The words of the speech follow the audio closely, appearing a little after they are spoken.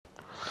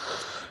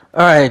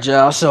All right,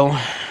 y'all. So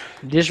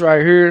this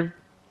right here,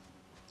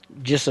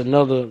 just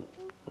another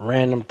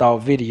random thought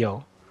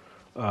video.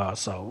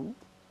 So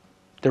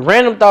the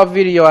random thought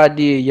video I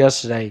did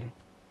yesterday,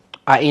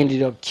 I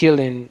ended up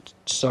killing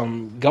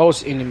some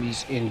ghost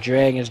enemies in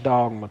Dragon's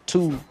Dogma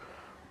 2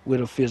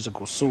 with a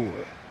physical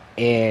sword.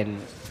 And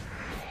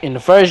in the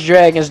first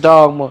Dragon's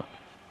Dogma,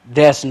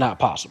 that's not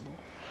possible.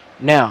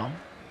 Now,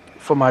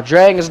 for my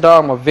Dragon's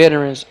Dogma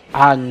veterans,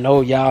 I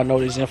know y'all know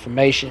this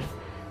information.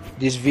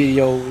 This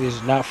video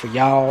is not for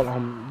y'all.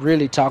 I'm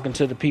really talking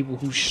to the people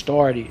who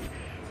started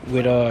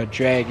with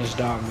Dragon's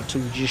Dogma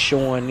 2, just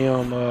showing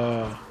them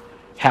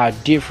how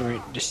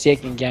different the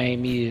second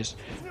game is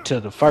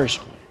to the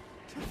first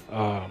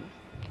one.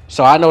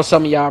 So I know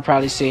some of y'all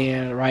probably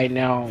saying right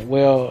now,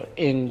 well,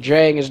 in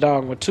Dragon's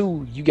Dogma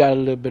 2, you got a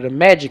little bit of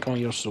magic on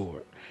your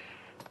sword.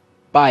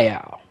 Bye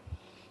y'all.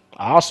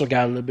 I also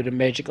got a little bit of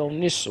magic on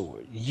this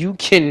sword. You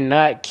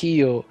cannot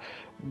kill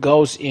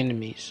ghost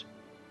enemies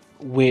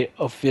with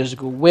a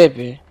physical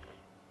weapon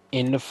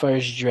in the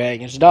first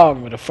Dragon's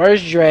Dogma. The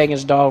first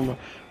Dragon's Dogma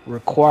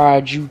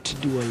required you to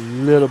do a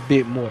little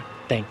bit more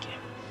thinking.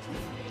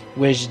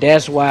 Which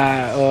that's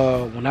why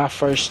when I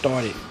first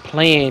started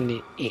playing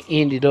it, it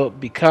ended up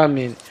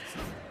becoming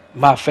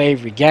my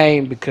favorite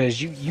game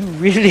because you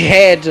really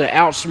had to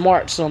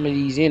outsmart some of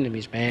these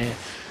enemies, man.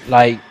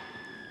 Like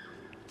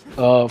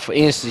for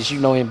instance, in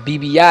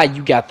BBI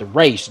you got the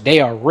race. They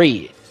are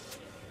red.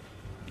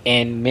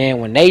 And man,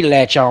 when they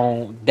latch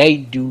on, they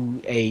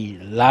do a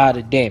lot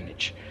of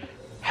damage.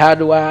 How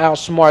do I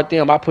outsmart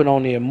them? I put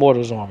on the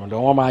Immortals armor,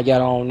 the armor I got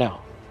on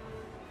now.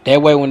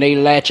 That way when they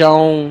latch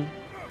on,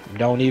 it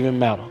don't even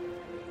matter.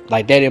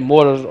 Like that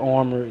Immortals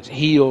armor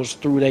heals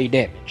through their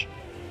damage.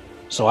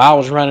 So I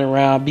was running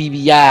around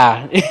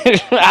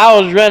BBI. I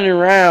was running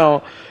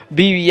around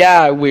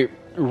BBI with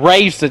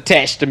wraiths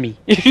attached to me.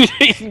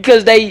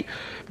 Because they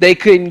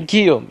couldn't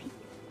kill me.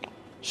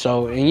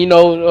 So, and you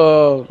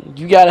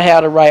gotta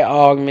have the right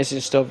augments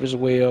and stuff as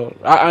well.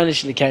 I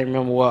honestly can't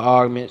remember what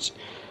augments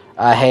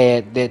I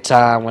had that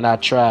time when I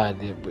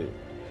tried it, but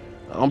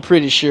I'm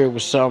pretty sure it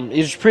was some. It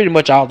was pretty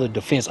much all the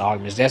defense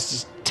augments.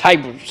 That's the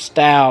type of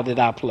style that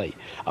I play.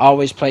 I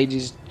always play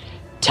this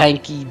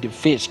tanky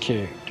defense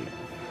character.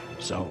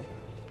 So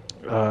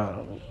uh,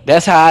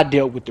 that's how I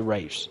dealt with the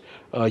wraiths.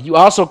 You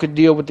also could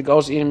deal with the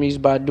ghost enemies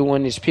by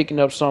doing this, picking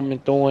up something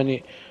and throwing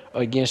it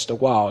against the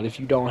wall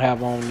if you don't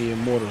have on the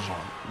immortals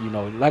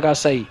on. Like I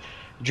say,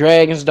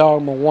 Dragon's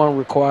Dogma 1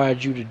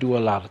 required you to do a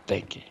lot of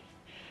thinking.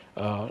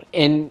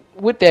 And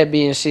with that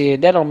being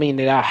said, that don't mean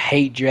that I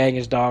hate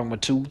Dragon's Dogma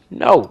 2.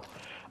 No,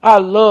 I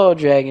love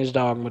Dragon's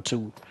Dogma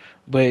 2.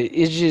 But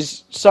it's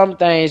just some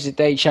things that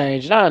they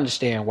changed, and I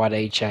understand why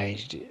they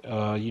changed it.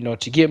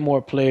 To get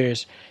more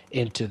players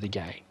into the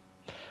game.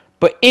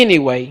 But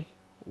anyway,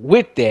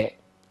 with that,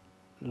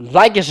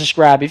 like and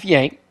subscribe if you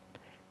ain't.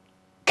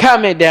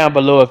 Comment down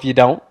below if you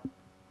don't.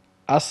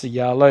 I'll see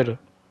y'all later.